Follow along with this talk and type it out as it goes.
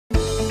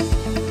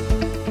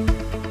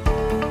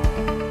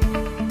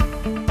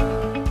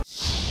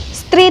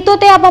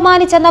സ്ത്രീത്വത്തെ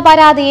അപമാനിച്ചെന്ന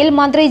പരാതിയിൽ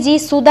മന്ത്രി ജി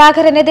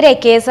സുധാകരനെതിരെ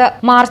കേസ്.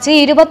 മാർച്ച്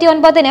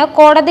 29-ന്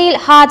കോടതിയിൽ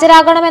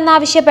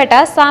ഹാജരാകണമെന്നാവശ്യപ്പെട്ട്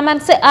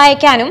സമൻസ്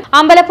അയക്കാനും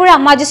അമ്പലപ്പുഴ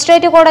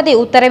മജിസ്ട്രേറ്റ് കോടതി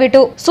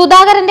ഉത്തരവിട്ടു.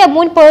 സുധാകരന്റെ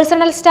മുൻ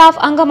പേഴ്സണൽ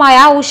സ്റ്റാഫ് അംഗമായ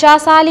ഉഷ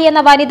സാലി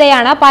എന്ന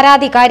വനിതയാണ്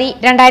പരാതിക്കാരി.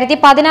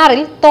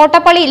 2016-ൽ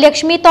തോട്ടപ്പള്ളി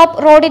ലക്ഷ്മി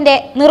തോപ്പ് റോഡിന്റെ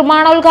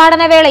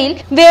നിർമ്മാണോദ്ഘാടന വേളയിൽ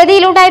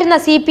വേദിയിലുണ്ടായിരുന്ന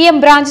CPM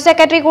ബ്രാഞ്ച്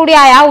സെക്രട്ടറി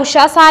കൂടിയായ ഉഷ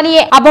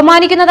സാലിയെ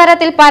അപമാനിക്കുന്ന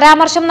തരത്തിൽ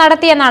പരാമർശം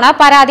നടത്തിയെന്നാണ്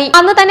പരാതി.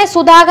 അന്ന് തന്നെ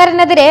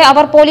സുധാകരനെതിരെ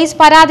അവർ പോലീസ്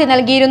പരാതി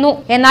നൽകിയിരുന്നു.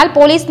 എന്നാൽ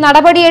പോലീസ്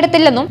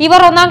നടപടിയെടുത്തില്ലെന്നും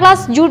ഇവർ 1ാം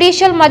ക്ലാസ്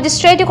ജുഡീഷ്യൽ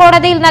മജിസ്ട്രേറ്റ്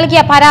കോടതിയിൽ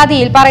നൽകിയ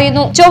പരാതിയിൽ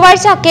പറയുന്നു.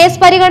 ചൊവ്വാഴ്ച കേസ്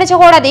പരിഗണിച്ച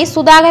കോടതി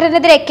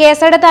സുധാകരനെതിരെ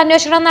കേസെടുത്ത്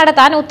അന്വേഷണം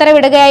നടത്താൻ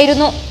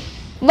ഉത്തരവിടുകയായിരുന്നു.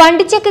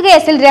 വണ്ടിച്ചെക്ക്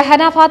കേസിൽ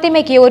രഹന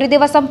ഫാത്തിമയ്ക്ക് 1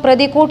 ദിവസം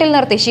പ്രതിക്കൂട്ടിൽ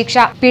നിർത്തി ശിക്ഷ.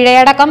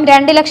 പിഴയടക്കം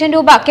 2 ലക്ഷം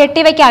രൂപ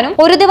കെട്ടിവെക്കാനും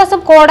 1 ദിവസം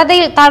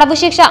കോടതിയിൽ തടവ്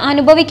ശിക്ഷ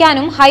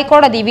അനുഭവിക്കാനും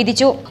ഹൈക്കോടതി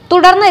വിധിച്ചു.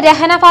 തുടർന്ന്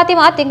രഹന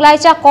ഫാത്തിമ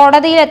തിങ്കളാഴ്ച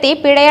കോടതിയിലെത്തി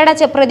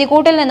പിഴയടച്ച്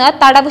പ്രതിക്കൂട്ടിൽ നിന്ന്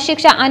തടവ്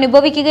ശിക്ഷ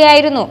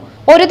അനുഭവിക്കുകയായിരുന്നു.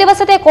 1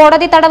 ദിവസത്തെ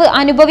കോടതി തടവ്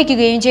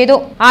അനുഭവിക്കുകയും ചെയ്തു.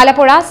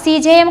 ആലപ്പുഴ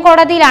CJM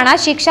കോടതിയിലാണ്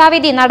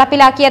ശിക്ഷാവിധി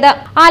നടപ്പിലാക്കിയത്.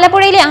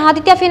 ആലപ്പുഴയിലെ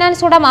ആദിത്യ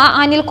ഫിനാൻസ് ഉടമ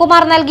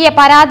അനിൽകുമാർ നൽകിയ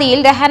പരാതിയിൽ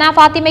രഹന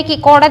ഫാത്തിമയ്ക്ക്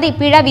കോടതി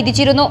പിഴ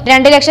വിധിച്ചിരുന്നു.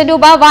 2 ലക്ഷം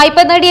രൂപ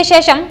വായ്പ നേടിയ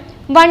ശേഷം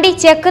വണ്ടി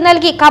ചെക്ക്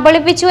നൽകി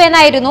കബളിപ്പിച്ചു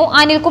എന്നായിരുന്നു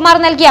അനിൽകുമാർ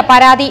നൽകിയ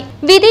പരാതി.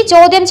 വിധി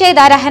ചോദ്യം ചെയ്ത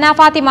രഹന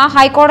ഫാത്തിമ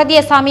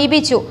ഹൈക്കോടതിയെ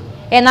സമീപിച്ചു.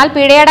 എന്നാൽ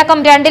പിഴയടക്കം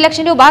 2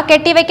 ലക്ഷം രൂപ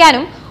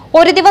കെട്ടിവെക്കാനും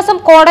 1 ദിവസം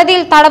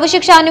കോടതിയിൽ തടവ്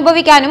ശിക്ഷ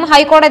അനുഭവിക്കാനും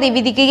ഹൈക്കോടതി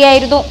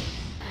വിധിക്കുകയായിരുന്നു.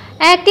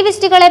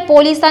 ആക്ടിവിസ്റ്റുകളെ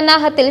പോലീസ്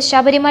സന്നാഹത്തിൽ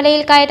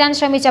ശബരിമലയിൽ കയറ്റാൻ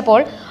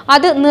ശ്രമിച്ചപ്പോൾ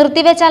അത്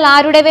നിർത്തിവെച്ചാൽ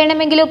ആരുടെ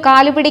വേണമെങ്കിലും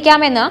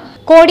കാലുപിടിക്കാമെന്ന്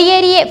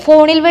കോടിയേരിയെ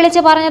ഫോണിൽ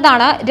വിളിച്ച്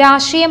പറഞ്ഞതാണ്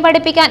രാഷ്ട്രീയം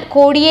പഠിപ്പിക്കാൻ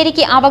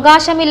കോടിയേരിക്ക്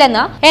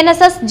അവകാശമില്ലെന്ന്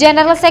NSS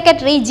general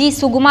secretary G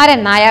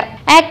Sukumaran Nair.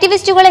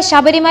 ആക്ടിവിസ്റ്റുകളെ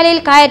ശബരിമലയിൽ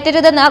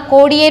കയറ്റരുതെന്ന്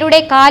കോടിയേരിയുടെ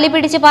കാല്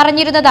പിടിച്ച്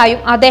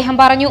പറഞ്ഞിരുന്നതായും അദ്ദേഹം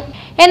പറഞ്ഞു.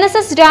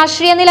 NSS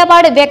രാഷ്ട്രീയ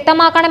നിലപാട്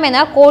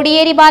വ്യക്തമാക്കണമെന്ന്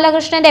കോടിയേരി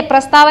ബാലകൃഷ്ണന്റെ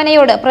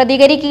പ്രസ്താവനയോട്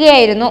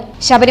പ്രതികരിക്കുകയായിരുന്നു.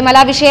 ശബരിമല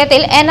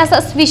വിഷയത്തിൽ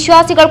NSS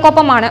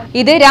വിശ്വാസികൾക്കൊപ്പമാണ്.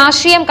 ഇത്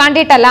രാഷ്ട്രീയം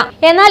കണ്ടിട്ടല്ല.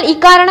 എന്നാൽ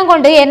ഇക്കാരണം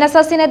കൊണ്ട്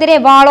NSSനെതിരെ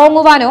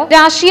വാളോങ്ങുവാനോ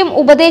രാഷ്ട്രീയം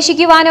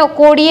ഉപദേശിക്കുവാനോ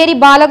കോടിയേരി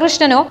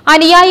ബാലകൃഷ്ണനോ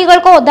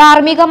അനുയായികൾക്കോ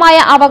ധാർമ്മികമായ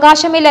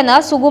അവകാശമില്ലെന്ന്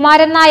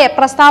സുകുമാരൻ നായർ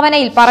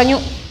പ്രസ്താവനയിൽ പറഞ്ഞു.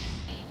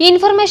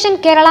 Information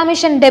Kerala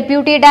mission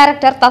deputy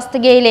director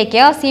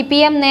തസ്തികയിലേക്ക്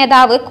CPM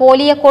നേതാവ്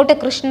കോലിയക്കോട്ട്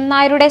കൃഷ്ണൻ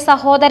നായരുടെ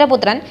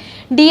സഹോദരപുത്രൻ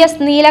DS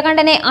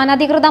നീലകണ്ഠനെ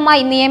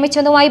അനധികൃതമായി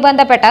നിയമിച്ചതുമായി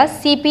ബന്ധപ്പെട്ട്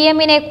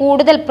CPMനെ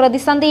കൂടുതൽ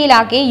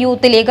പ്രതിസന്ധിയിലാക്കി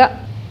യൂത്ത് ലീഗ്.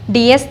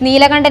 DS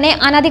നീലകണ്ഠനെ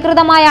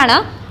അനധികൃതമായാണ്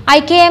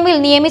IKMൽ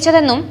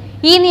നിയമിച്ചതെന്നും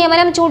ഈ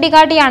നിയമനം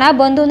ചൂണ്ടിക്കാട്ടിയാണ്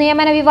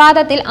ബന്ധുനിയമന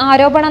വിവാദത്തിൽ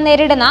ആരോപണം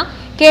നേരിടുന്ന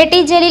KT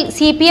ജലീൽ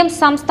CPM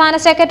സംസ്ഥാന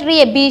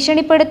സെക്രട്ടറിയെ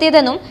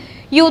ഭീഷണിപ്പെടുത്തിയതെന്നും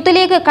യൂത്ത്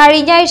ലീഗ്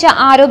കഴിഞ്ഞയാഴ്ച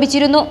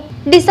ആരോപിച്ചിരുന്നു.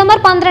 ഡിസംബർ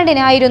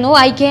 12-നായിരുന്നു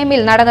IKMൽ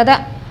നടന്നത്.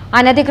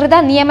 അനധികൃത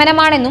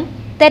നിയമനമാണെന്നും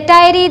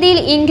തെറ്റായ രീതിയിൽ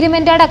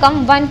ഇൻക്രിമെന്റ് അടക്കം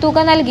വൻ തുക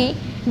നൽകി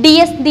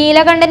DS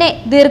നീലകണ്ഠനെ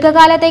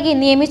ദീർഘകാലത്തേക്ക്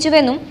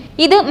നിയമിച്ചുവെന്നും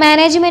ഇത്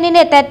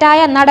മാനേജ്മെന്റിന്റെ തെറ്റായ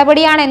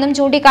നടപടിയാണെന്നും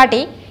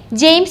ചൂണ്ടിക്കാട്ടി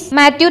ജെയിംസ്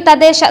മാത്യു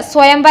തദ്ദേശ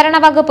സ്വയംഭരണ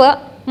വകുപ്പ്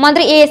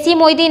മന്ത്രി AC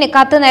മൊയ്തീന്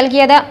കത്ത്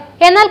നൽകിയത്.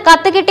 എന്നാൽ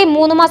കത്ത് കിട്ടി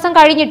 3 മാസം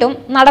കഴിഞ്ഞിട്ടും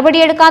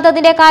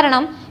നടപടിയെടുക്കാത്തതിന്റെ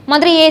കാരണം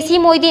മന്ത്രി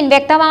AC മൊയ്തീൻ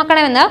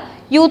വ്യക്തമാക്കണമെന്ന്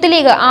യൂത്ത്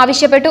ലീഗ്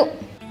ആവശ്യപ്പെട്ടു.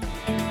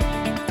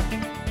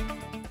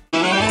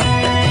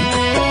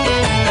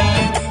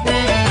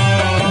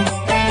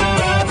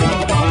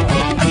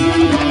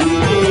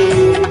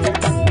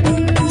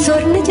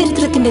 സ്വർണ്ണ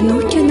ചരിത്രത്തിന്റെ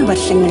 101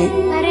 വർഷങ്ങൾ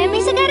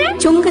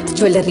ചുങ്കത്ത്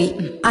ജ്വല്ലറി.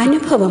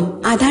 അനുഭവം,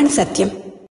 അതാണ് സത്യം.